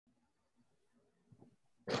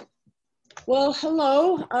Well,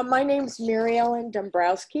 hello. My name is Mary Ellen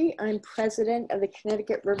Dombrowski. I'm president of the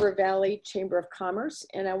Connecticut River Valley Chamber of Commerce,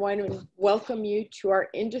 and I want to welcome you to our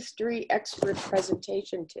industry expert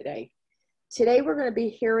presentation today. Today, we're going to be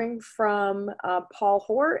hearing from Paul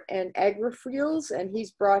Hoare and AgriFuels, and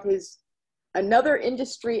he's brought another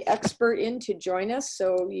industry expert in to join us,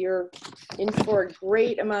 so you're in for a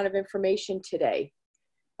great amount of information today.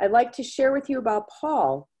 I'd like to share with you about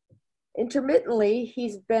Paul. Intermittently,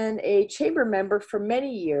 he's been a chamber member for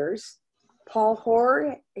many years. Paul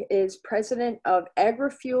Hoare is president of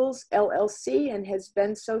AgriFuels LLC and has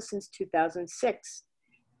been so since 2006.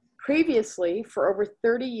 Previously, for over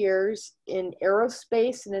 30 years in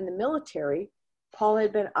aerospace and in the military, Paul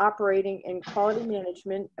had been operating in quality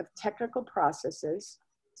management of technical processes,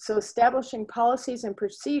 so establishing policies and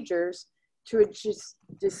procedures to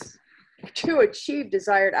achieve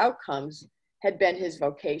desired outcomes had been his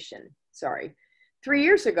vocation. 3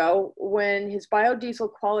 years ago, when his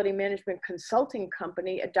biodiesel quality management consulting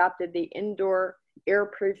company adopted the indoor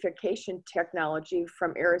air purification technology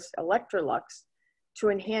from Electrolux to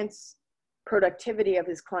enhance productivity of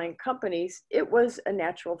his client companies, it was a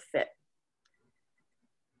natural fit.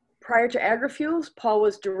 Prior to AgriFuels, Paul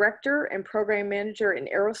was director and program manager in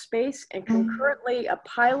aerospace and concurrently a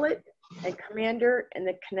pilot and commander in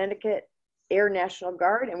the Connecticut Air National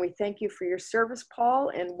Guard, and we thank you for your service, Paul,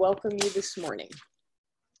 and welcome you this morning.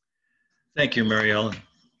 Thank you, Mary Ellen.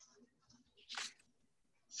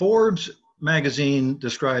 Forbes magazine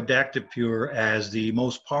described ActivePure as the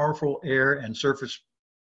most powerful air and surface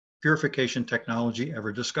purification technology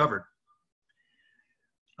ever discovered.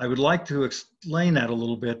 I would like to explain that a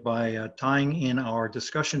little bit by tying in our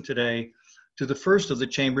discussion today to the first of the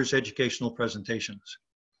Chamber's educational presentations.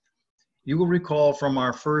 You will recall from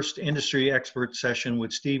our first industry expert session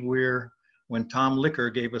with Steve Weir when Tom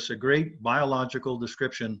Licker gave us a great biological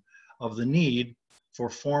description of the need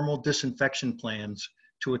for formal disinfection plans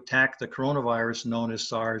to attack the coronavirus known as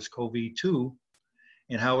SARS CoV-2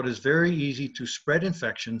 and how it is very easy to spread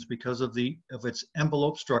infections because of its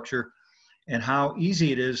envelope structure and how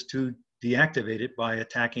easy it is to deactivate it by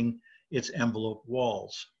attacking its envelope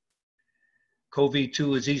walls.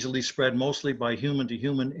 CoV-2 is easily spread mostly by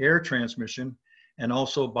human-to-human air transmission and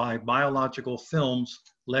also by biological films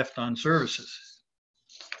left on surfaces.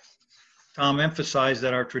 Tom emphasized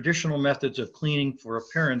that our traditional methods of cleaning for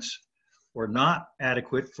appearance were not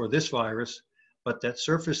adequate for this virus, but that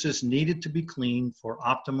surfaces needed to be cleaned for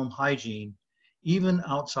optimum hygiene, even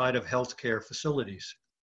outside of healthcare facilities.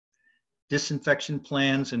 Disinfection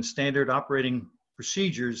plans and standard operating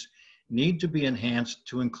procedures need to be enhanced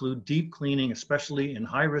to include deep cleaning, especially in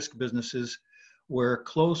high-risk businesses where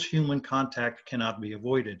close human contact cannot be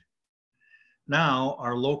avoided. Now,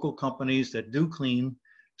 our local companies that do clean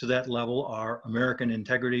to that level are American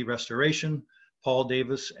Integrity Restoration, Paul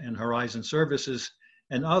Davis and Horizon Services,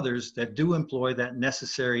 and others that do employ that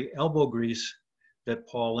necessary elbow grease that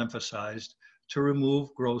Paul emphasized to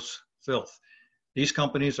remove gross filth. These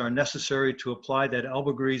companies are necessary to apply that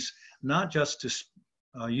elbow grease, not just to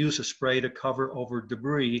use a spray to cover over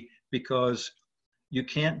debris, because you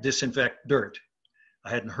can't disinfect dirt. I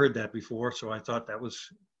hadn't heard that before, so I thought that was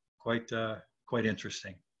quite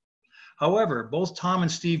interesting. However, both Tom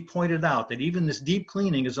and Steve pointed out that even this deep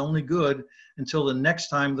cleaning is only good until the next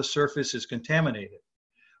time the surface is contaminated,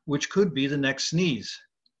 which could be the next sneeze.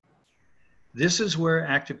 This is where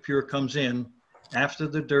ActivePure comes in after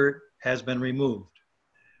the dirt has been removed.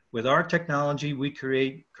 With our technology, we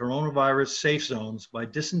create coronavirus safe zones by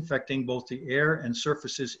disinfecting both the air and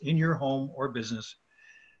surfaces in your home or business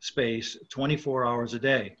space 24 hours a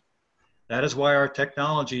day. That is why our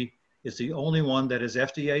technology is the only one that is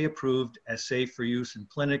FDA approved as safe for use in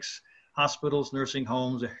clinics, hospitals, nursing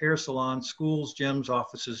homes, hair salons, schools, gyms,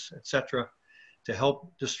 offices, etc., to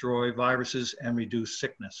help destroy viruses and reduce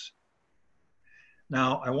sickness.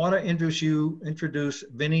 Now, I want to introduce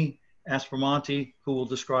Vinny Aspromonte, who will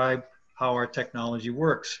describe how our technology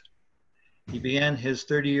works. He began his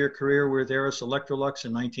 30-year career with Electrolux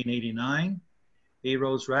in 1989. He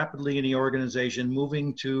rose rapidly in the organization,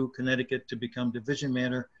 moving to Connecticut to become division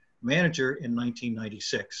manager in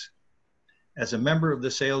 1996. As a member of the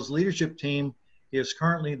sales leadership team, he is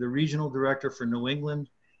currently the regional director for New England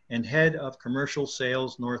and head of commercial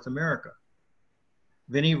sales North America.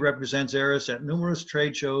 Vinny represents Aeris at numerous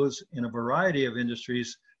trade shows in a variety of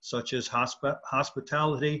industries such as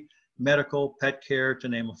hospitality, medical, pet care, to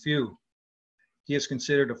name a few. He is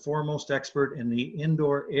considered a foremost expert in the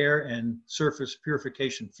indoor air and surface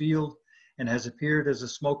purification field and has appeared as a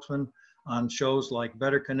spokesman on shows like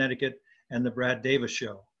Better Connecticut and the Brad Davis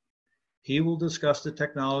Show. He will discuss the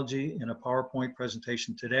technology in a PowerPoint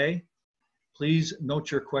presentation today. Please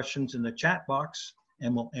note your questions in the chat box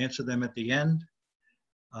and we'll answer them at the end.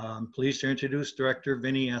 Pleased to introduce Director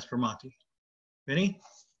Vinny Aspromonte. Vinny?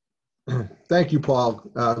 Thank you, Paul.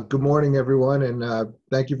 Good morning, everyone, and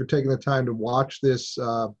thank you for taking the time to watch this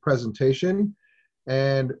presentation.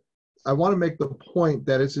 And I want to make the point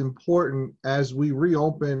that it's important as we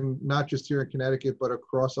reopen, not just here in Connecticut, but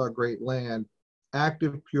across our great land,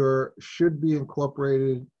 ActivePure should be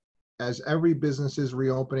incorporated as every business's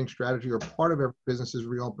reopening strategy or part of every business's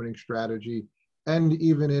reopening strategy, and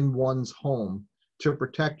even in one's home to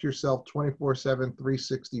protect yourself 24/7,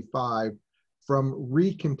 365 from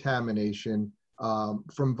recontamination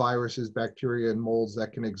from viruses, bacteria, and molds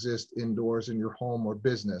that can exist indoors in your home or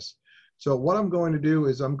business. So what I'm going to do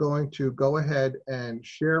is I'm going to go ahead and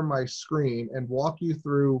share my screen and walk you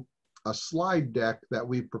through a slide deck that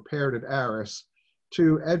we prepared at ARIS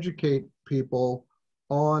to educate people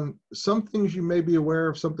on some things you may be aware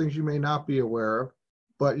of, some things you may not be aware of,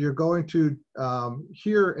 but you're going to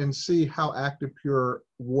hear and see how ActivePure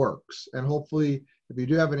works. And hopefully, if you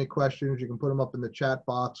do have any questions, you can put them up in the chat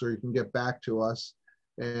box or you can get back to us.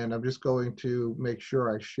 And I'm just going to make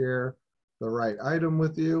sure I share the right item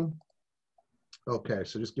with you. Okay,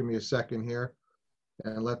 so just give me a second here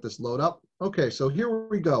and let this load up. Okay, so here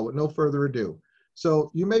we go with no further ado. So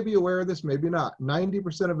you may be aware of this, maybe not.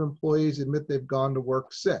 90% of employees admit they've gone to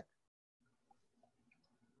work sick.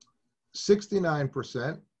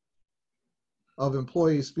 69% of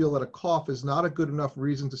employees feel that a cough is not a good enough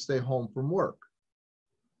reason to stay home from work.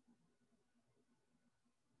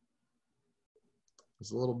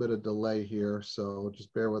 There's a little bit of delay here, so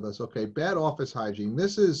just bear with us. Okay, bad office hygiene.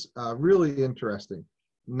 This is really interesting.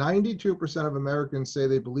 92% of Americans say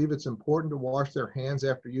they believe it's important to wash their hands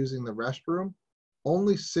after using the restroom.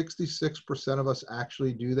 Only 66% of us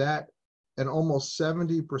actually do that, and almost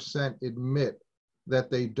 70% admit that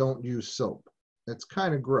they don't use soap. It's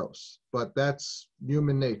kind of gross, but that's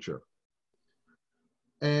human nature.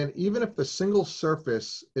 And even if a single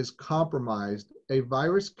surface is compromised, a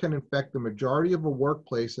virus can infect the majority of a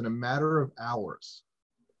workplace in a matter of hours.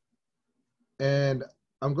 And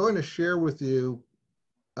I'm going to share with you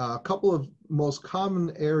a couple of most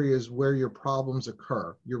common areas where your problems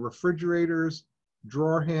occur. Your refrigerators,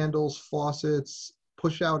 drawer handles, faucets,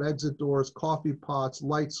 push-out exit doors, coffee pots,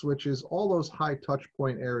 light switches, all those high touch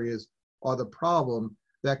point areas are the problem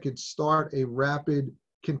that could start a rapid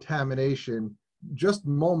contamination just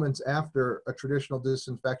moments after a traditional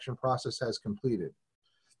disinfection process has completed.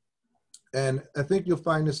 And I think you'll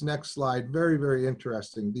find this next slide very, very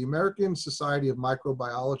interesting. The American Society of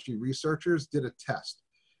Microbiology researchers did a test.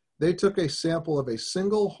 They took a sample of a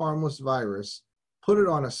single harmless virus, put it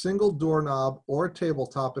on a single doorknob or a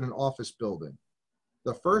tabletop in an office building.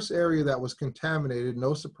 The first area that was contaminated,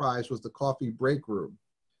 no surprise, was the coffee break room.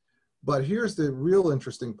 But here's the real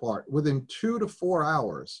interesting part. Within 2 to 4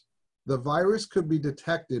 hours, the virus could be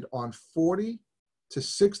detected on 40 to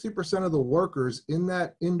 60% of the workers in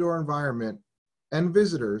that indoor environment and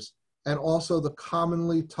visitors, and also the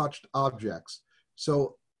commonly touched objects.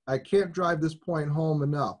 So I can't drive this point home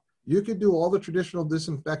enough. You could do all the traditional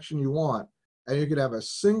disinfection you want, and you could have a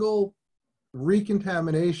single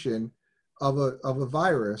recontamination of a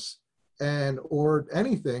virus or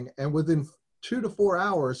anything, and within 2 to 4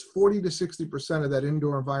 hours, 40 to 60% of that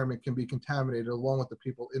indoor environment can be contaminated along with the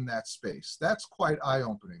people in that space. That's quite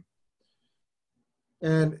eye-opening.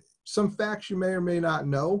 And some facts you may or may not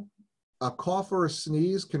know: a cough or a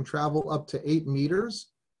sneeze can travel up to 8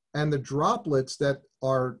 meters, and the droplets that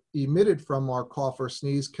are emitted from our cough or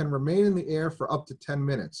sneeze can remain in the air for up to 10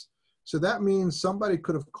 minutes. So that means somebody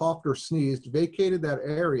could have coughed or sneezed, vacated that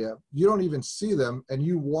area, you don't even see them, and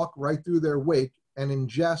you walk right through their wake and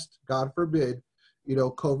ingest, God forbid,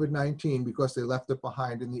 COVID-19 because they left it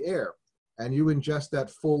behind in the air, and you ingest that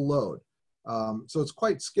full load. So it's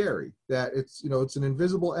quite scary that it's an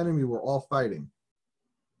invisible enemy we're all fighting.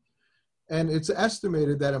 And it's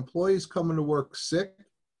estimated that employees coming to work sick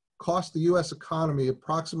cost the U.S. economy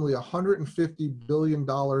approximately $150 billion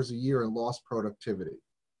a year in lost productivity.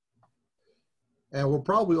 And we're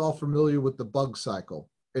probably all familiar with the bug cycle.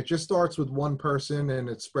 It just starts with one person and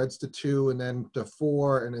it spreads to 2 and then to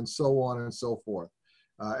 4 and then so on and so forth.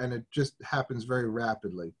 And it just happens very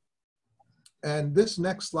rapidly. And this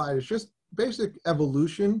next slide is just basic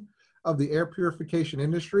evolution of the air purification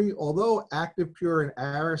industry. Although ActivePure and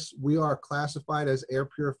ARIS, we are classified as air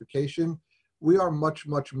purification, we are much,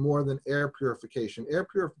 much more than air purification. Air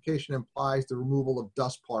purification implies the removal of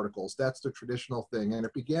dust particles. That's the traditional thing. And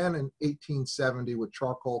it began in 1870 with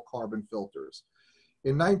charcoal carbon filters.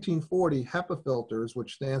 In 1940, HEPA filters,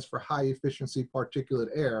 which stands for high efficiency particulate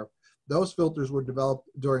air, Those filters were developed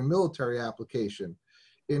during military application.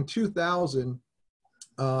 In 2000,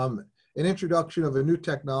 an introduction of a new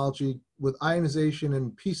technology with ionization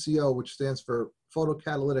and PCO, which stands for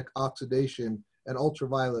photocatalytic oxidation and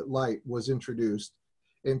ultraviolet light, was introduced.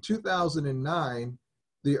 In 2009,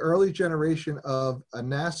 the early generation of a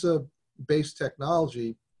NASA-based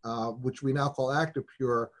technology, which we now call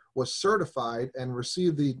ActivePure, was certified and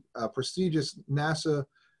received the prestigious NASA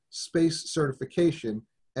space certification.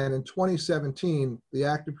 And in 2017, the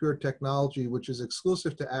ActivePure technology, which is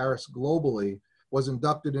exclusive to ARIS globally, was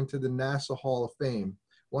inducted into the NASA Hall of Fame,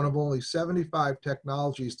 one of only 75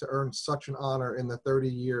 technologies to earn such an honor in the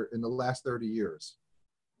last 30 years.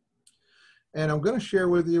 And I'm going to share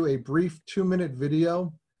with you a brief 2-minute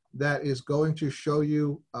video that is going to show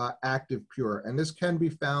you ActivePure. And this can be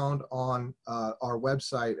found on our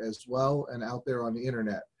website as well and out there on the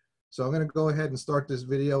internet. So I'm going to go ahead and start this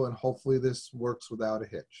video, and hopefully this works without a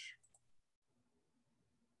hitch.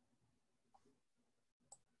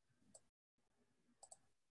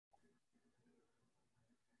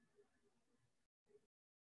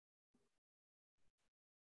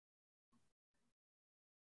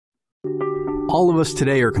 All of us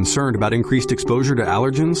today are concerned about increased exposure to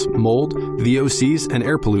allergens, mold, VOCs, and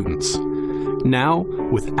air pollutants. Now,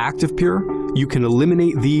 with ActivePure, you can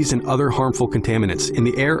eliminate these and other harmful contaminants in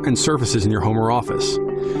the air and surfaces in your home or office.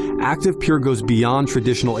 ActivePure goes beyond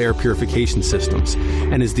traditional air purification systems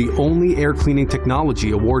and is the only air cleaning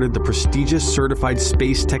technology awarded the prestigious Certified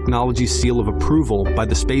Space Technology Seal of Approval by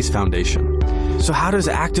the Space Foundation. So how does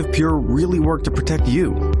ActivePure really work to protect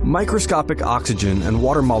you? Microscopic oxygen and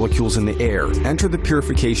water molecules in the air enter the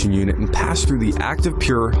purification unit and pass through the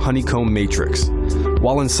ActivePure honeycomb matrix.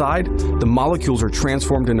 While inside, the molecules are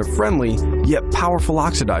transformed into friendly, yet powerful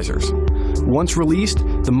oxidizers. Once released,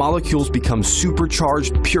 the molecules become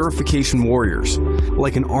supercharged purification warriors.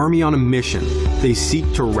 Like an army on a mission, they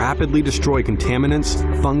seek to rapidly destroy contaminants,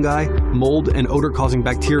 fungi, mold, and odor-causing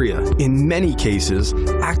bacteria. In many cases,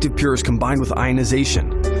 ActivePure is combined with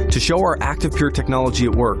ionization. To show our ActivePure technology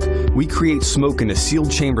at work, we create smoke in a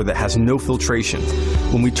sealed chamber that has no filtration.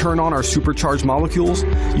 When we turn on our supercharged molecules,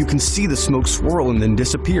 you can see the smoke swirl and then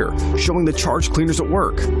disappear, showing the charge cleaners at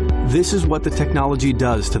work. This is what the technology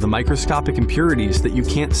does to the microscopic impurities that you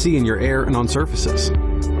can't see in your air and on surfaces.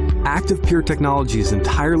 ActivePure technology is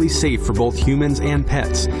entirely safe for both humans and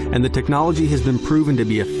pets, and the technology has been proven to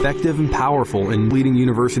be effective and powerful in leading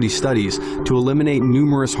university studies to eliminate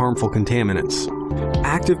numerous harmful contaminants.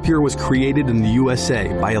 ActivePure was created in the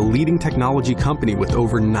USA by a leading technology company with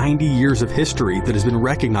over 90 years of history that has been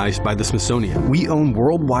recognized by the Smithsonian. We own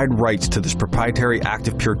worldwide rights to this proprietary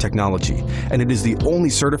ActivePure technology, and it is the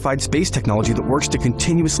only certified space technology that works to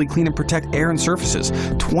continuously clean and protect air and surfaces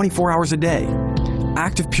 24 hours a day.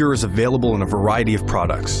 ActivePure is available in a variety of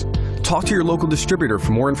products. Talk to your local distributor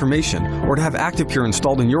for more information or to have ActivePure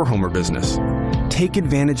installed in your home or business. Take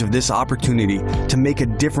advantage of this opportunity to make a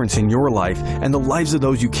difference in your life and the lives of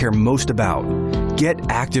those you care most about. Get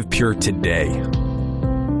ActivePure today.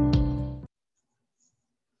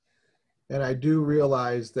 And I do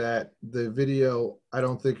realize that the video, I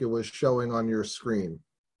don't think it was showing on your screen.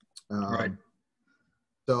 Right.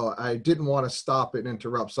 So I didn't want to stop it and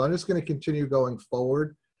interrupt. So I'm just going to continue going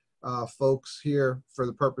forward, folks, here for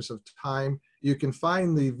the purpose of time. You can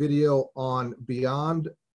find the video on Beyond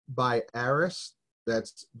by Aerus.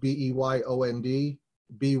 That's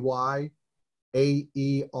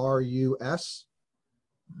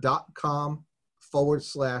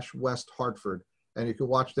BEYOND.com/West Hartford. And you can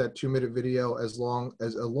watch that 2-minute video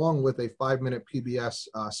along with a 5-minute PBS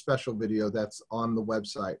special video that's on the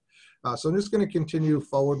website. So I'm just going to continue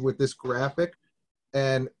forward with this graphic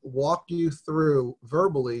and walk you through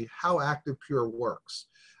verbally how ActivePure works.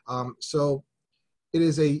 So it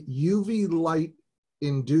is a UV light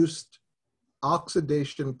induced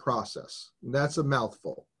oxidation process. That's a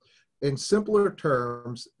mouthful. In simpler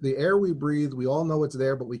terms, the air we breathe, we all know it's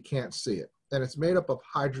there, but we can't see it. And it's made up of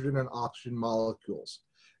hydrogen and oxygen molecules.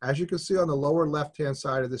 As you can see on the lower left-hand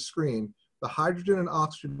side of the screen, the hydrogen and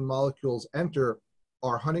oxygen molecules enter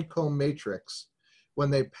our honeycomb matrix.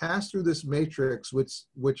 When they pass through this matrix,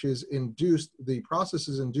 which is induced, the process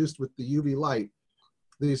is induced with the UV light,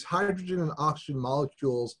 these hydrogen and oxygen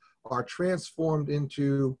molecules are transformed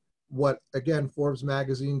into what, again, Forbes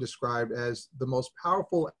magazine described as the most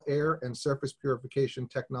powerful air and surface purification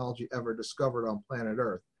technology ever discovered on planet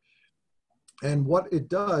Earth. And what it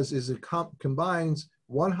does is it combines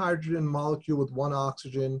one hydrogen molecule with one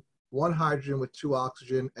oxygen, one hydrogen with two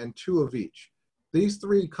oxygen, and two of each. These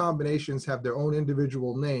three combinations have their own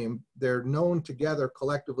individual name. They're known together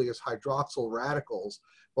collectively as hydroxyl radicals,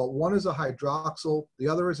 but one is a hydroxyl, the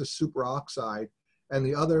other is a superoxide, and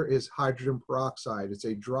the other is hydrogen peroxide. It's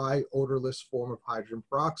a dry, odorless form of hydrogen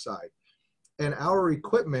peroxide. And our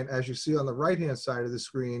equipment, as you see on the right-hand side of the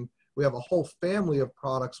screen, we have a whole family of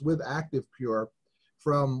products with ActivePure,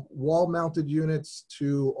 from wall-mounted units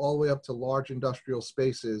to all the way up to large industrial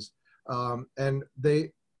spaces. And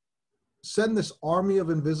they send this army of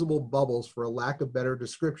invisible bubbles, for a lack of better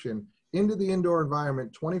description, into the indoor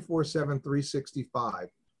environment 24/7, 365.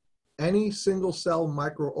 Any single cell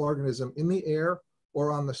microorganism in the air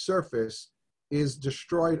or on the surface is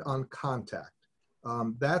destroyed on contact.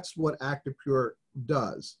 That's what ActivePure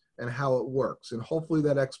does and how it works. And hopefully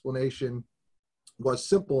that explanation was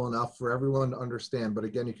simple enough for everyone to understand. But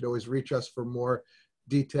again, you can always reach us for more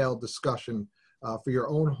detailed discussion for your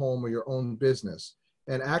own home or your own business.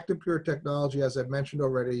 And ActivePure Technology, as I've mentioned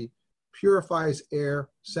already, purifies air,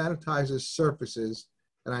 sanitizes surfaces.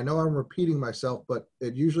 And I know I'm repeating myself, but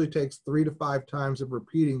it usually takes 3 to 5 times of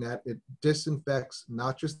repeating that. It disinfects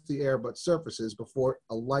not just the air, but surfaces before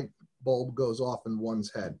a light bulb goes off in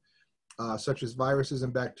one's head, such as viruses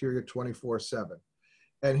and bacteria 24/7.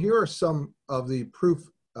 And here are some of the proof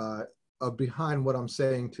behind what I'm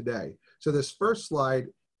saying today. So this first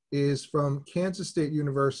slide is from Kansas State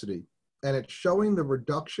University, and it's showing the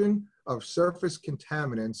reduction of surface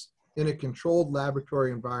contaminants in a controlled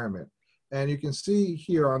laboratory environment. And you can see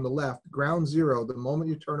here on the left, ground zero, the moment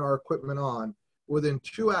you turn our equipment on, within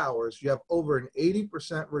 2 hours, you have over an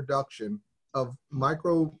 80% reduction of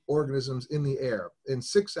microorganisms in the air. In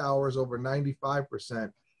 6 hours, over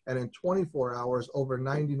 95%, and in 24 hours, over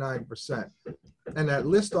 99%. And that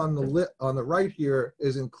list on the right here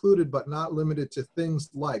is included but not limited to things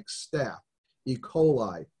like Staph,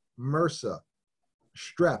 E-Coli, MRSA,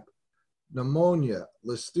 Strep, pneumonia,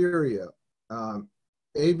 Listeria,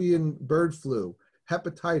 avian bird flu,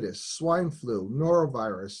 hepatitis, swine flu,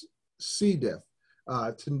 norovirus, C. diff,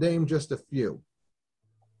 to name just a few.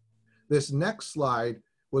 This next slide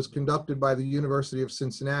was conducted by the University of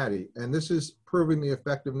Cincinnati, and this is proving the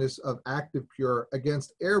effectiveness of ActivePure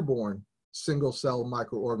against airborne single-cell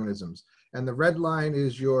microorganisms. And the red line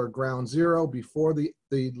is your ground zero before the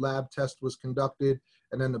lab test was conducted,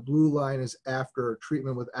 and then the blue line is after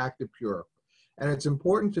treatment with ActivePure. And it's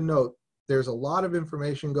important to note there's a lot of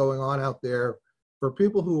information going on out there for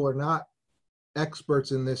people who are not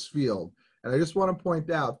experts in this field. And I just want to point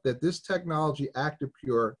out that this technology,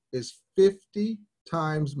 ActivePure, is 50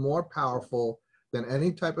 times more powerful than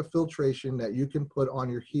any type of filtration that you can put on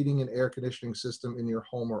your heating and air conditioning system in your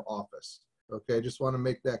home or office. Okay, I just want to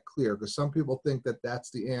make that clear, because some people think that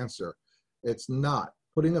that's the answer. It's not.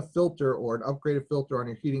 Putting a filter or an upgraded filter on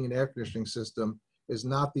your heating and air conditioning system is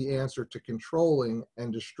not the answer to controlling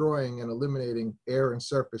and destroying and eliminating air and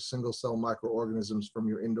surface single-cell microorganisms from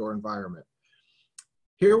your indoor environment.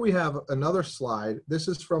 Here we have another slide. This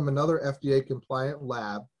is from another FDA-compliant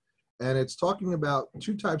lab, and it's talking about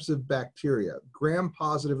 2 types of bacteria,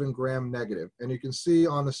 gram-positive and gram-negative. And you can see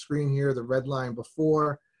on the screen here the red line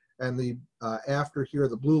before, and the after here,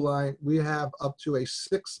 the blue line. We have up to a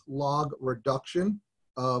 6 log reduction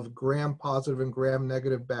of gram-positive and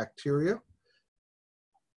gram-negative bacteria.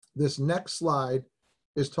 This next slide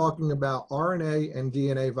is talking about RNA and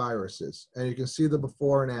DNA viruses, and you can see the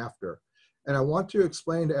before and after. And I want to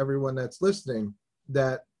explain to everyone that's listening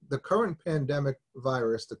that the current pandemic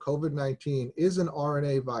virus, the COVID-19, is an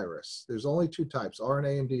RNA virus. There's only 2 types,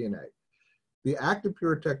 RNA and DNA. The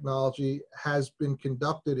ActivePure technology has been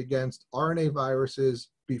conducted against RNA viruses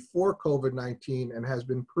before COVID-19 and has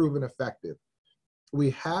been proven effective. We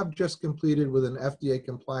have just completed with an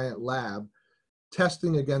FDA-compliant lab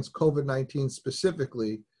testing against COVID-19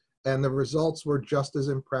 specifically, and the results were just as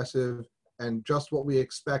impressive and just what we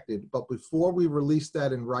expected. But before we release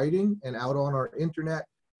that in writing and out on our internet,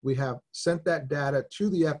 we have sent that data to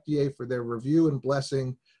the FDA for their review and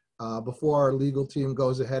blessing before our legal team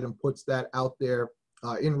goes ahead and puts that out there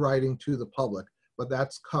in writing to the public. But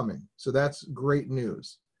that's coming. So that's great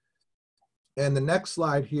news. And the next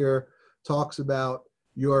slide here talks about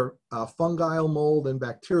your fungal mold and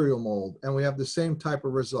bacterial mold. And we have the same type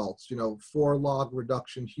of results, 4 log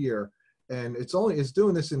reduction here. And it's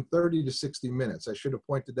doing this in 30 to 60 minutes. I should have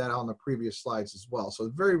pointed that out on the previous slides as well.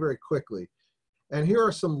 So very, very quickly. And here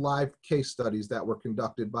are some live case studies that were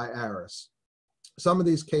conducted by ARIS. Some of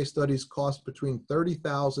these case studies cost between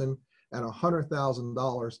 $30,000 and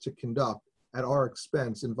 $100,000 to conduct at our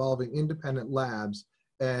expense, involving independent labs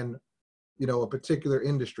and a particular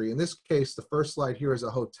industry. In this case, the first slide here is a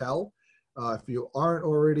hotel. If you aren't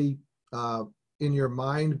already in your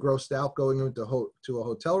mind grossed out going into to a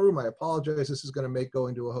hotel room. I apologize. This is going to make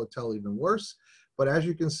going to a hotel even worse. But as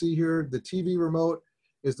you can see here, the TV remote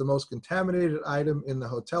is the most contaminated item in the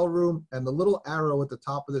hotel room. And the little arrow at the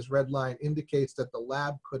top of this red line indicates that the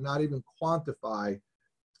lab could not even quantify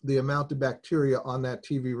the amount of bacteria on that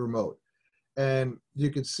TV remote. And you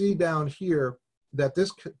can see down here that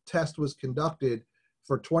this test was conducted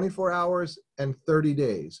for 24 hours and 30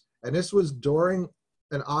 days. And this was during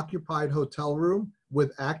an occupied hotel room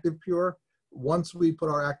with ActivePure. Once we put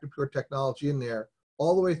our ActivePure technology in there,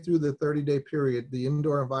 all the way through the 30-day period, the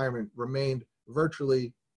indoor environment remained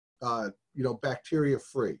virtually,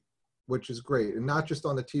 bacteria-free, which is great. And not just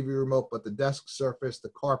on the TV remote, but the desk surface,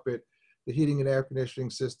 the carpet, the heating and air conditioning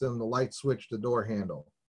system, the light switch, the door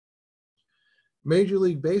handle. Major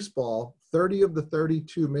League Baseball, 30 of the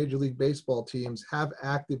 32 Major League Baseball teams have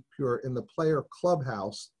ActivePure in the player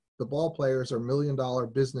clubhouse. The ball players are million-dollar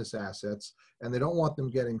business assets, and they don't want them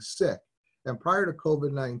getting sick. And prior to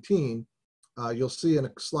COVID-19, you'll see in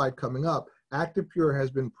a slide coming up, ActivePure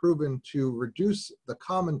has been proven to reduce the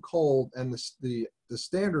common cold and the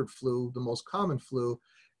standard flu, the most common flu,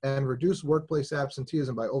 and reduce workplace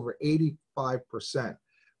absenteeism by over 85%.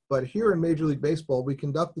 But here in Major League Baseball, we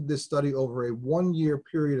conducted this study over a 1-year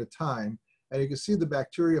period of time, and you can see the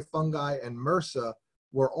bacteria, fungi, and MRSA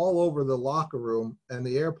were all over the locker room, and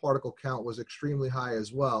the air particle count was extremely high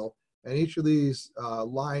as well. And each of these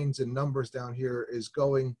lines and numbers down here is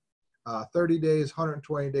going 30 days,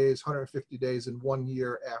 120 days, 150 days, and 1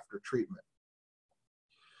 year after treatment.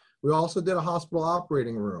 We also did a hospital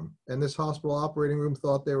operating room, and this hospital operating room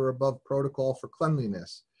thought they were above protocol for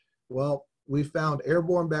cleanliness. Well, we found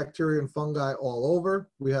airborne bacteria and fungi all over.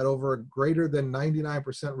 We had over a greater than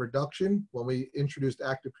 99% reduction when we introduced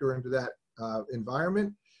ActivePure into that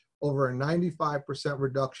environment, over a 95%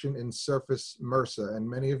 reduction in surface MRSA. And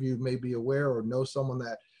many of you may be aware or know someone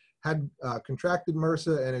that had contracted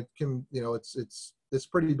MRSA, and it can, it's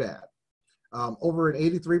pretty bad. Over an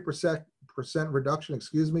 83% reduction,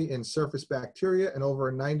 in surface bacteria, and over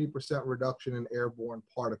a 90% reduction in airborne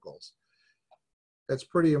particles. That's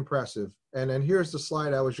pretty impressive. And then here's the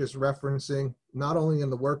slide I was just referencing. Not only in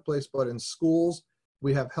the workplace, but in schools,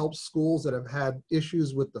 we have helped schools that have had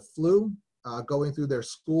issues with the flu going through their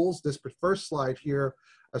schools. This first slide here,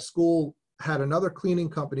 a school had another cleaning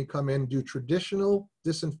company come in, do traditional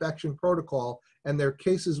disinfection protocol, and their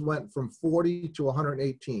cases went from 40 to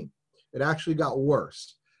 118. It actually got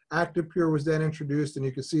worse. ActivePure was then introduced, and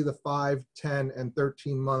you can see the 5, 10, and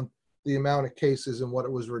 13 month, the amount of cases and what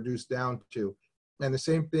it was reduced down to. And the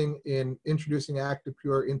same thing in introducing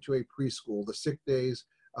ActivePure into a preschool, the sick days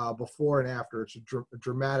before and after. It's a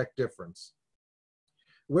dramatic difference.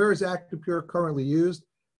 Where is ActivePure currently used?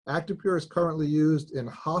 ActivePure is currently used in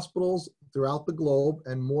hospitals throughout the globe,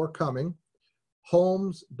 and more coming.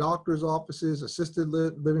 Homes, doctors' offices, assisted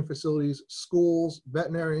living facilities, schools,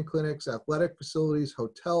 veterinarian clinics, athletic facilities,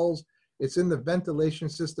 hotels. It's in the ventilation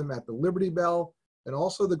system at the Liberty Bell, and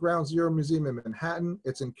also the Ground Zero Museum in Manhattan.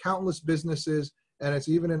 It's in countless businesses, and it's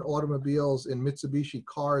even in automobiles, in Mitsubishi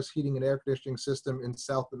cars, heating and air conditioning system in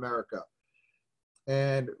South America.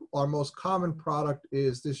 And our most common product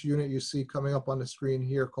is this unit you see coming up on the screen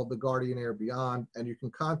here called the Guardian Air Beyond. And you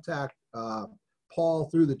can contact Paul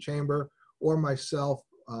through the chamber or myself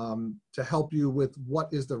to help you with what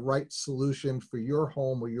is the right solution for your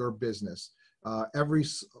home or your business. Every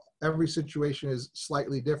situation is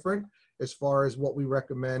slightly different as far as what we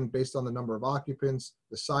recommend based on the number of occupants,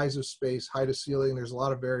 the size of space, height of ceiling. There's a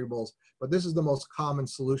lot of variables, but this is the most common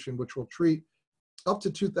solution, which will treat up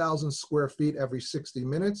to 2,000 square feet every 60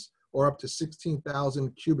 minutes or up to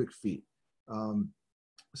 16,000 cubic feet. So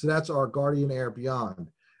that's our Guardian Air Beyond.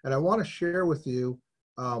 And I want to share with you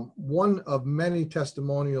one of many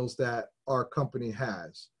testimonials that our company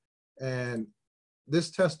has. And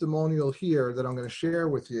this testimonial here that I'm going to share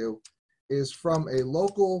with you is from a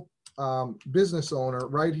local business owner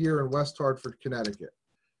right here in West Hartford, Connecticut.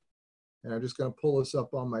 And I'm just going to pull this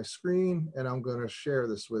up on my screen, and I'm going to share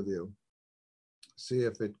this with you. See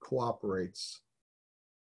if it cooperates.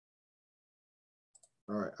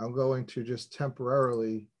 All right, I'm going to just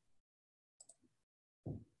temporarily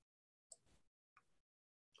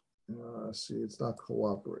see, it's not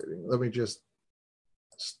cooperating. Let me just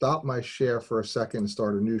stop my share for a second and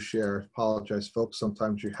start a new share. Apologize, folks.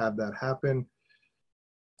 Sometimes you have that happen.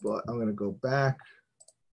 But I'm going to go back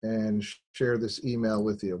and share this email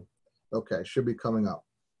with you. Okay, should be coming up.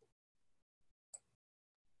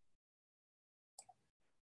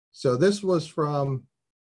 So this was from,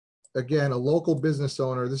 again, a local business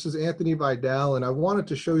owner. This is Anthony Vidal, and I wanted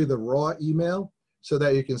to show you the raw email so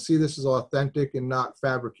that you can see this is authentic and not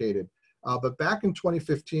fabricated. But back in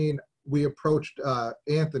 2015, we approached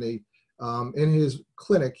Anthony in his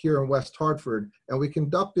clinic here in West Hartford, and we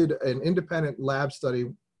conducted an independent lab study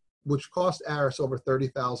which cost ARIS over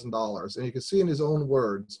 $30,000. And you can see in his own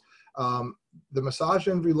words, the massage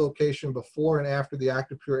and relocation before and after the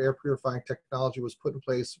ActivePure air purifying technology was put in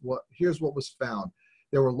place. Here's what was found.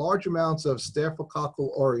 There were large amounts of Staphylococcus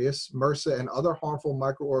aureus, MRSA, and other harmful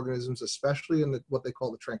microorganisms, especially in what they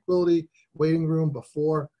call the tranquility waiting room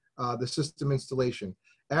before the system installation.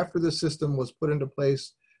 After the system was put into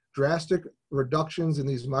place, drastic reductions in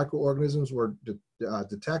these microorganisms were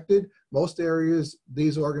detected. Most areas,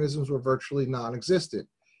 these organisms were virtually non-existent.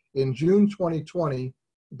 In June 2020,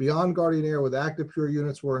 Beyond Guardian Air with ActivePure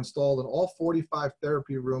units were installed in all 45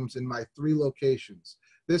 therapy rooms in my 3 locations.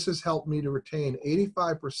 This has helped me to retain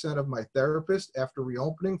 85% of my therapists after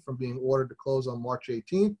reopening from being ordered to close on March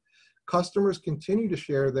 18th. Customers continue to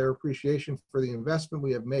share their appreciation for the investment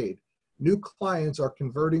we have made. New clients are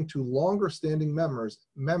converting to longer standing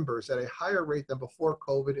members at a higher rate than before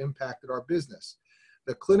COVID impacted our business.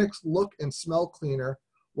 The clinics look and smell cleaner,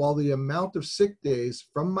 while the amount of sick days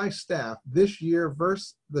from my staff this year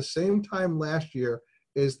versus the same time last year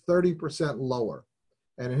is 30% lower.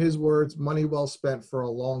 And in his words, money well spent for a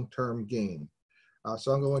long-term gain.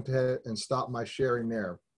 So I'm going to head and stop my sharing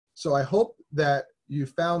there. So I hope that you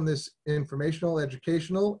found this informational,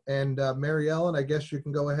 educational, and Mary Ellen, I guess you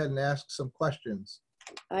can go ahead and ask some questions.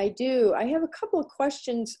 I do. I have a couple of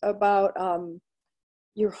questions about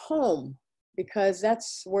your home, because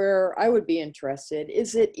that's where I would be interested.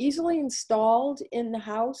 Is it easily installed in the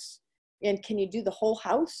house? And can you do the whole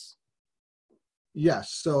house?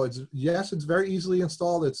 Yes, so it's very easily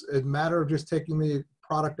installed. It's a matter of just taking the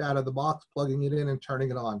product out of the box, plugging it in, and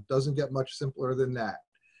turning it on. Doesn't get much simpler than that.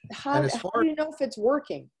 How do you know if it's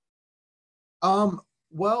working?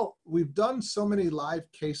 Well, we've done so many live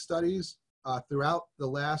case studies throughout the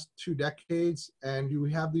last 2 decades, and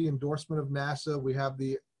we have the endorsement of NASA, we have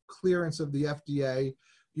the clearance of the FDA.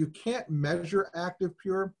 You can't measure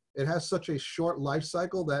ActivePure. It has such a short life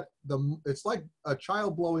cycle that it's like a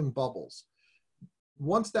child blowing bubbles.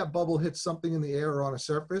 Once that bubble hits something in the air or on a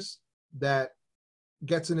surface that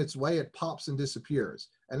gets in its way, it pops and disappears.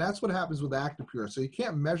 And that's what happens with ActivePure. So you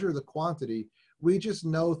can't measure the quantity. We just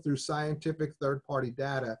know through scientific third-party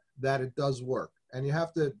data that it does work. And you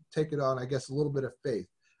have to take it on, I guess, a little bit of faith.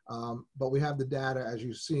 But we have the data, as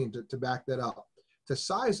you've seen, to back that up. To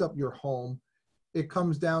size up your home, it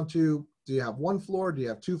comes down to, do you have 1 floor? Do you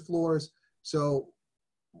have 2 floors? So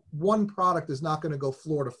one product is not going to go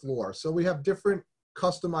floor to floor. So we have different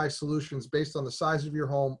customized solutions based on the size of your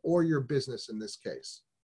home or your business in this case.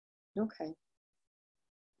 Okay.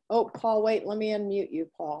 Oh, Paul, wait, let me unmute you,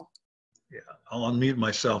 Paul. Yeah, I'll unmute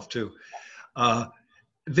myself too.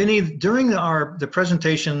 Vinny, during the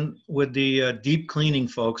presentation with the deep cleaning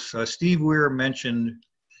folks, Steve Weir mentioned,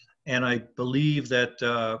 and I believe that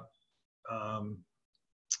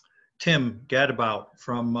Tim Gadabout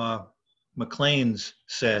from McLean's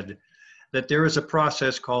said that there is a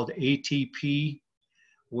process called ATP,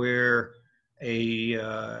 where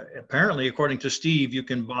apparently, according to Steve, you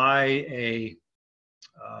can buy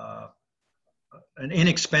an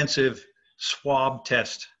inexpensive swab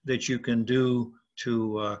test that you can do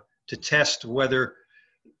to test whether,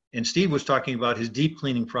 and Steve was talking about his deep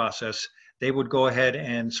cleaning process, they would go ahead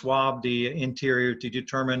and swab the interior to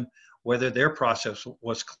determine whether their process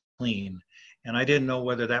was clean. And I didn't know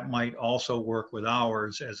whether that might also work with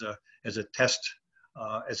ours as a test,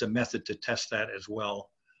 as a method to test that as well.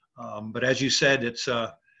 But as you said, it's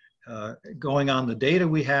going on the data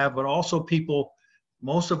we have, but also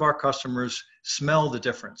most of our customers smell the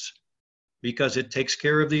difference because it takes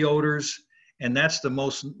care of the odors, and that's the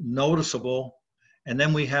most noticeable. And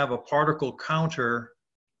then we have a particle counter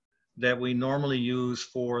that we normally use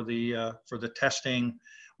for the testing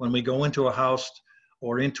when we go into a house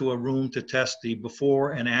or into a room to test the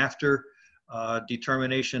before and after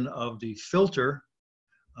determination of the filter,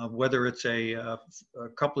 whether it's a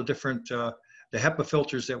couple of different, the HEPA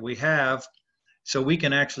filters that we have, so we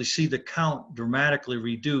can actually see the count dramatically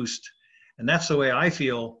reduced. And that's the way I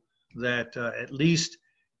feel that at least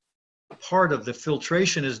part of the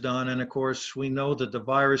filtration is done. And of course, we know that the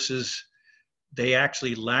viruses, they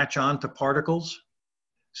actually latch onto particles.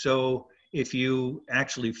 So if you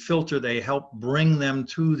actually filter, they help bring them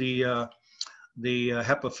to the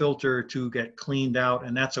HEPA filter to get cleaned out.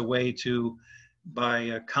 And that's a way to,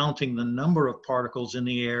 by counting the number of particles in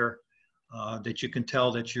the air, that you can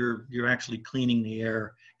tell that you're actually cleaning the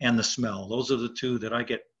air and the smell. Those are the 2 that I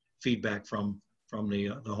get feedback from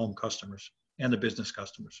the home customers and the business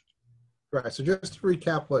customers. Right, so just to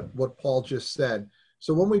recap what Paul just said.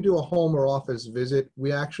 So when we do a home or office visit,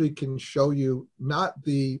 we actually can show you not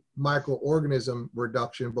the microorganism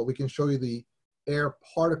reduction, but we can show you the air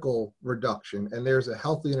particle reduction. And there's a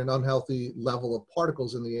healthy and an unhealthy level of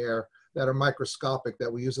particles in the air that are microscopic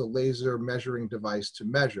that we use a laser measuring device to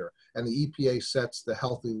measure. And the EPA sets the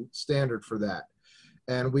healthy standard for that.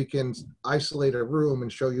 And we can isolate a room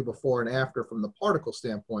and show you before and after from the particle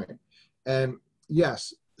standpoint. And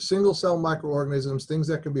yes, single cell microorganisms, things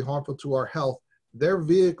that can be harmful to our health, their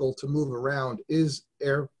vehicle to move around is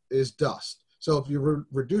dust. So if you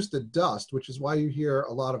reduce the dust, which is why you hear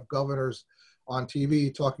a lot of governors on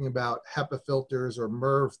TV talking about HEPA filters or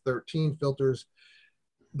MERV 13 filters,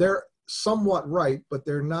 they're somewhat right, but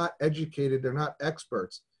they're not educated, they're not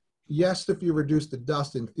experts. Yes, if you reduce the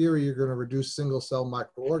dust, in theory, you're going to reduce single cell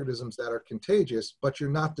microorganisms that are contagious, but you're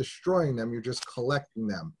not destroying them, you're just collecting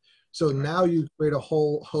them. So now you create a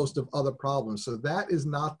whole host of other problems. So that is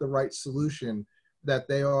not the right solution that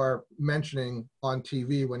they are mentioning on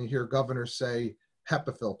TV when you hear governors say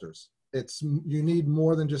HEPA filters. You need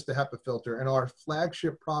more than just a HEPA filter. And our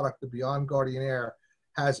flagship product, the Beyond Guardian Air,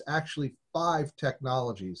 has actually 5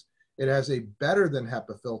 technologies. It has a better than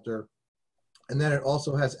HEPA filter, and then it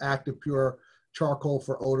also has ActivePure charcoal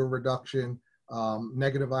for odor reduction,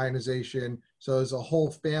 negative ionization. So there's a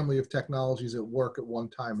whole family of technologies that work at one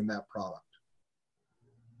time in that product.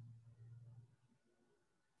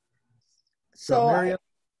 So Marianne,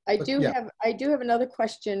 I do have another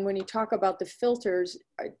question. When you talk about the filters,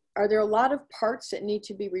 are there a lot of parts that need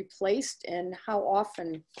to be replaced, and how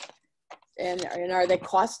often, and are they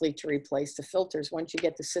costly to replace the filters once you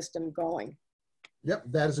get the system going? Yep,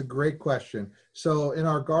 that is a great question. So in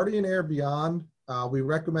our Guardian Air Beyond, we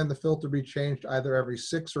recommend the filter be changed either every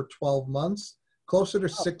 6 or 12 months. Closer to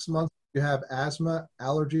 6 months, if you have asthma,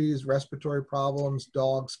 allergies, respiratory problems,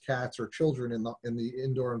 dogs, cats, or children in the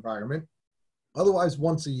indoor environment. Otherwise,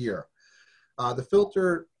 once a year. The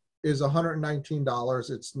filter is $119.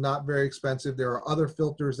 It's not very expensive. There are other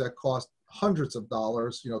filters that cost hundreds of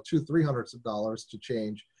dollars, $200-300 to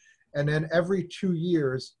change. And then every 2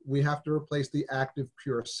 years, we have to replace the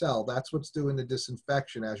ActivePure cell. That's what's doing the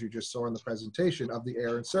disinfection, as you just saw in the presentation, of the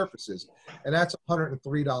air and surfaces. And that's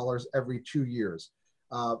 $103 every 2 years.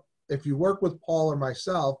 If you work with Paul or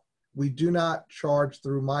myself, we do not charge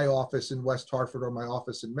through my office in West Hartford or my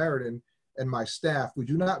office in Meriden and my staff. We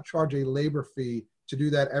do not charge a labor fee to do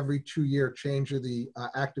that every 2-year change of the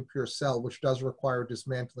ActivePure cell, which does require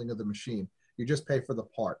dismantling of the machine. You just pay for the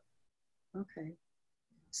part. Okay.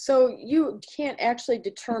 So you can't actually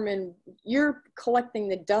determine, you're collecting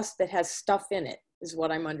the dust that has stuff in it, is what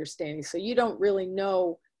I'm understanding. So you don't really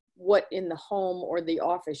know what in the home or the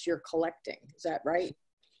office you're collecting. Is that right?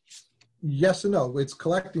 Yes and no. It's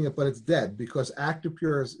collecting it, but it's dead, because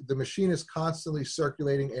ActivePure, the machine is constantly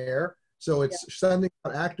circulating air. So it's sending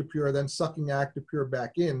out ActivePure, then sucking ActivePure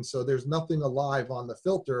back in. So there's nothing alive on the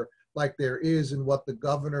filter like there is in what the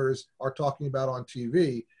governors are talking about on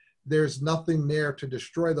TV. There's nothing there to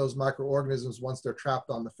destroy those microorganisms once they're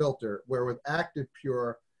trapped on the filter, where with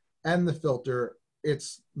ActivePure and the filter,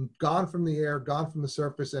 it's gone from the air, gone from the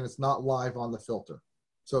surface, and it's not live on the filter.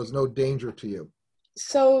 So it's no danger to you.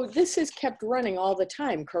 So this is kept running all the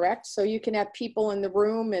time, correct? So you can have people in the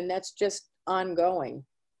room and that's just ongoing.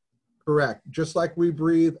 Correct. Just like we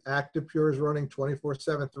breathe, ActivePure is running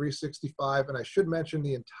 24/7, 365. And I should mention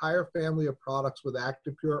the entire family of products with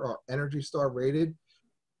ActivePure are Energy Star rated.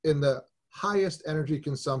 In the highest energy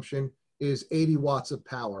consumption is 80 watts of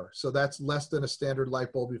power. So that's less than a standard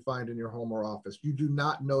light bulb you find in your home or office. You do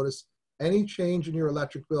not notice any change in your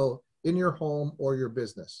electric bill in your home or your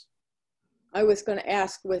business. I was going to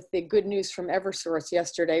ask, with the good news from Eversource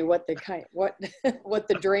yesterday, what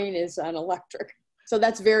the drain is on electric. So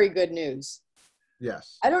that's very good news.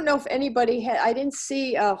 Yes. I don't know if anybody I didn't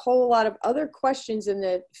see a whole lot of other questions in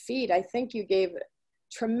the feed. I think you gave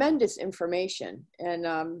tremendous information.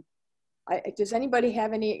 And does anybody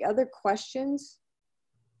have any other questions?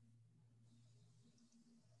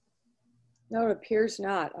 No, it appears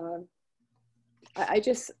not.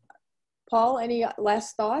 Paul, any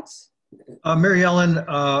last thoughts? Mary Ellen,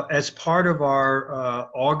 as part of our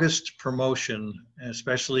August promotion,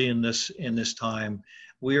 especially in this time,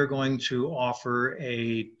 we are going to offer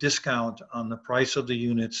a discount on the price of the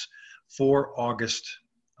units for August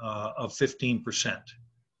of 15%.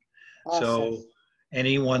 Awesome. So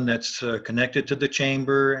anyone that's connected to the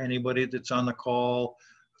chamber, anybody that's on the call,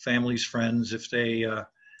 families, friends, if they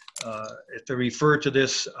refer to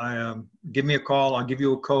this, give me a call. I'll give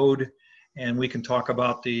you a code, and we can talk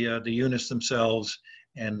about the units themselves,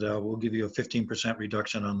 and we'll give you a 15%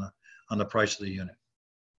 reduction on the price of the unit.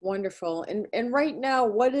 Wonderful. And right now,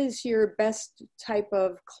 what is your best type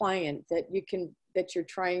of client that you're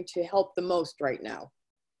trying to help the most right now?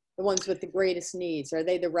 The ones with the greatest needs? Are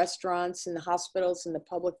they the restaurants and the hospitals and the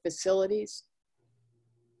public facilities?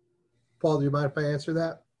 Paul, do you mind if I answer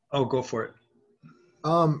that? Oh, go for it.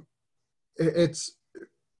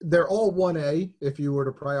 They're all 1A if you were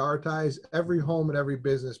to prioritize every home and every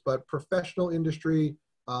business, but professional industry,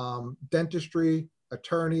 dentistry,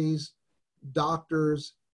 attorneys,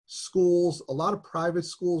 doctors, schools, a lot of private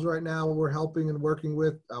schools right now we're helping and working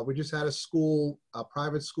with. We just had a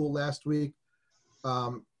private school last week,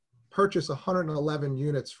 purchase 111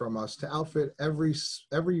 units from us to outfit every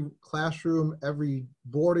classroom, every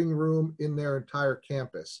boarding room in their entire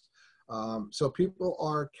campus. So people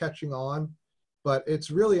are catching on, but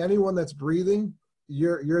it's really anyone that's breathing,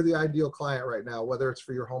 you're the ideal client right now, whether it's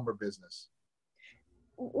for your home or business.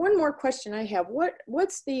 One more question I have.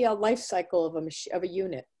 What's the life cycle of a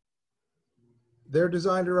unit? They're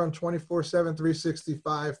designed to run 24/7,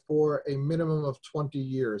 365 for a minimum of 20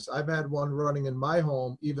 years. I've had one running in my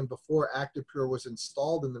home even before ActivePure was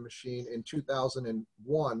installed in the machine in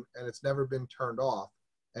 2001, and it's never been turned off.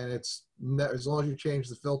 And as long as you change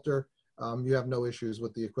the filter, you have no issues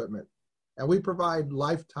with the equipment. And we provide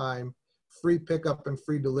lifetime free pickup and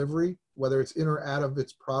free delivery, whether it's in or out of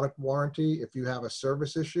its product warranty if you have a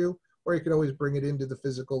service issue, or you can always bring it into the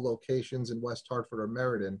physical locations in West Hartford or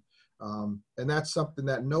Meriden. And that's something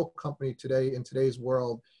that no company today, in today's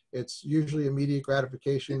world, it's usually immediate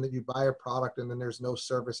gratification that you buy a product and then there's no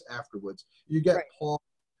service afterwards. You get Paul,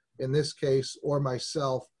 in this case, or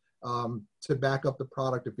myself, to back up the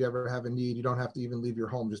product if you ever have a need. You don't have to even leave your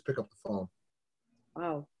home, just pick up the phone.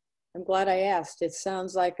 Wow, I'm glad I asked. It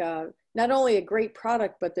sounds like not only a great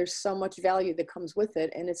product, but there's so much value that comes with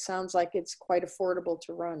it. And it sounds like it's quite affordable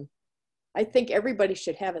to run. I think everybody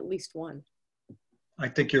should have at least one. I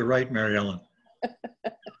think you're right, Mary Ellen.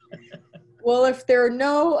 Well, if there are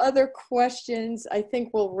no other questions, I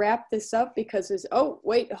think we'll wrap this up because oh,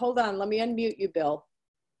 wait, hold on. Let me unmute you, Bill.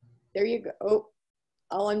 There you go. Oh,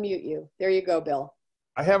 I'll unmute you. There you go, Bill.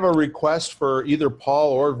 I have a request for either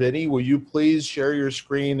Paul or Vinny. Will you please share your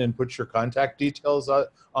screen and put your contact details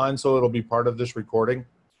on so it'll be part of this recording?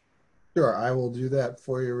 Sure, I will do that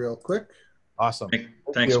for you real quick. Awesome.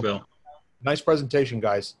 Thanks, Bill. Nice presentation,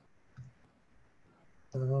 guys.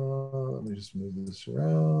 Let me just move this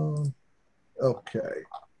around. Okay.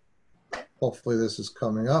 Hopefully this is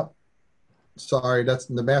coming up. Sorry, that's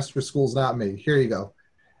the master school's not me. Here you go.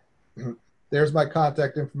 There's my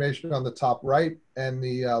contact information on the top right and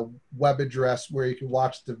the web address where you can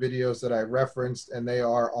watch the videos that I referenced, and they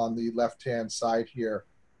are on the left-hand side here.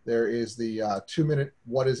 There is the 2-minute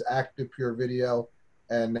What is ActivePure video,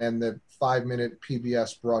 and then the 5-minute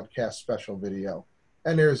PBS broadcast special video.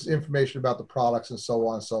 And there's information about the products and so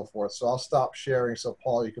on and so forth. So I'll stop sharing so,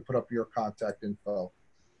 Paul, you can put up your contact info.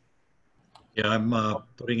 Yeah, I'm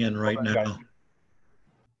putting in right now.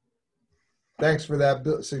 Thanks for that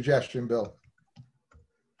suggestion, Bill.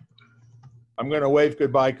 I'm going to wave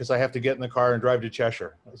goodbye because I have to get in the car and drive to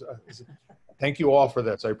Cheshire. Thank you all for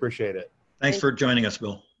this. I appreciate it. Thanks for joining us,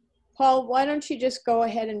 Bill. Paul, why don't you just go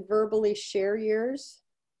ahead and verbally share yours?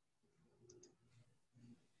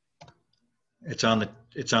 It's on the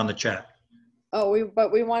chat. Oh,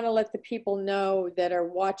 but we want to let the people know that are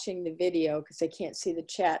watching the video because they can't see the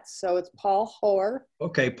chat. So it's Paul Hoare.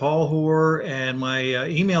 Okay, Paul Hoare, and my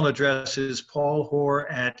email address is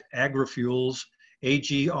paulhoare@AgriFuels,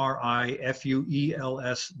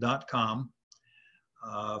 AgriFuels.com.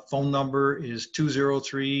 Phone number is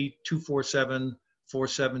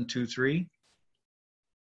 203-247-4723.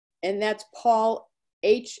 And that's Paul,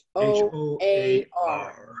 H-O-A-R.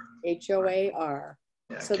 H-O-A-R.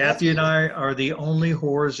 Yeah, So Kathy and I are the only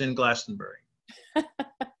whores in Glastonbury.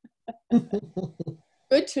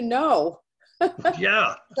 Good to know.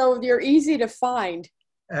 Yeah. So you're easy to find.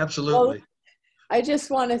 Absolutely. Well, I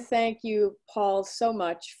just want to thank you, Paul, so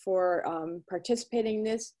much for participating in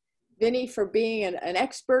this. Vinny for being an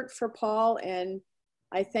expert for Paul. And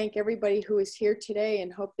I thank everybody who is here today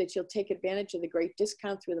and hope that you'll take advantage of the great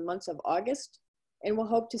discount through the months of August. And we'll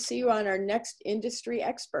hope to see you on our next industry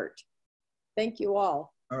expert. Thank you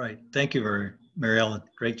all. All right. Thank you, Mary Ellen.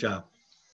 Great job.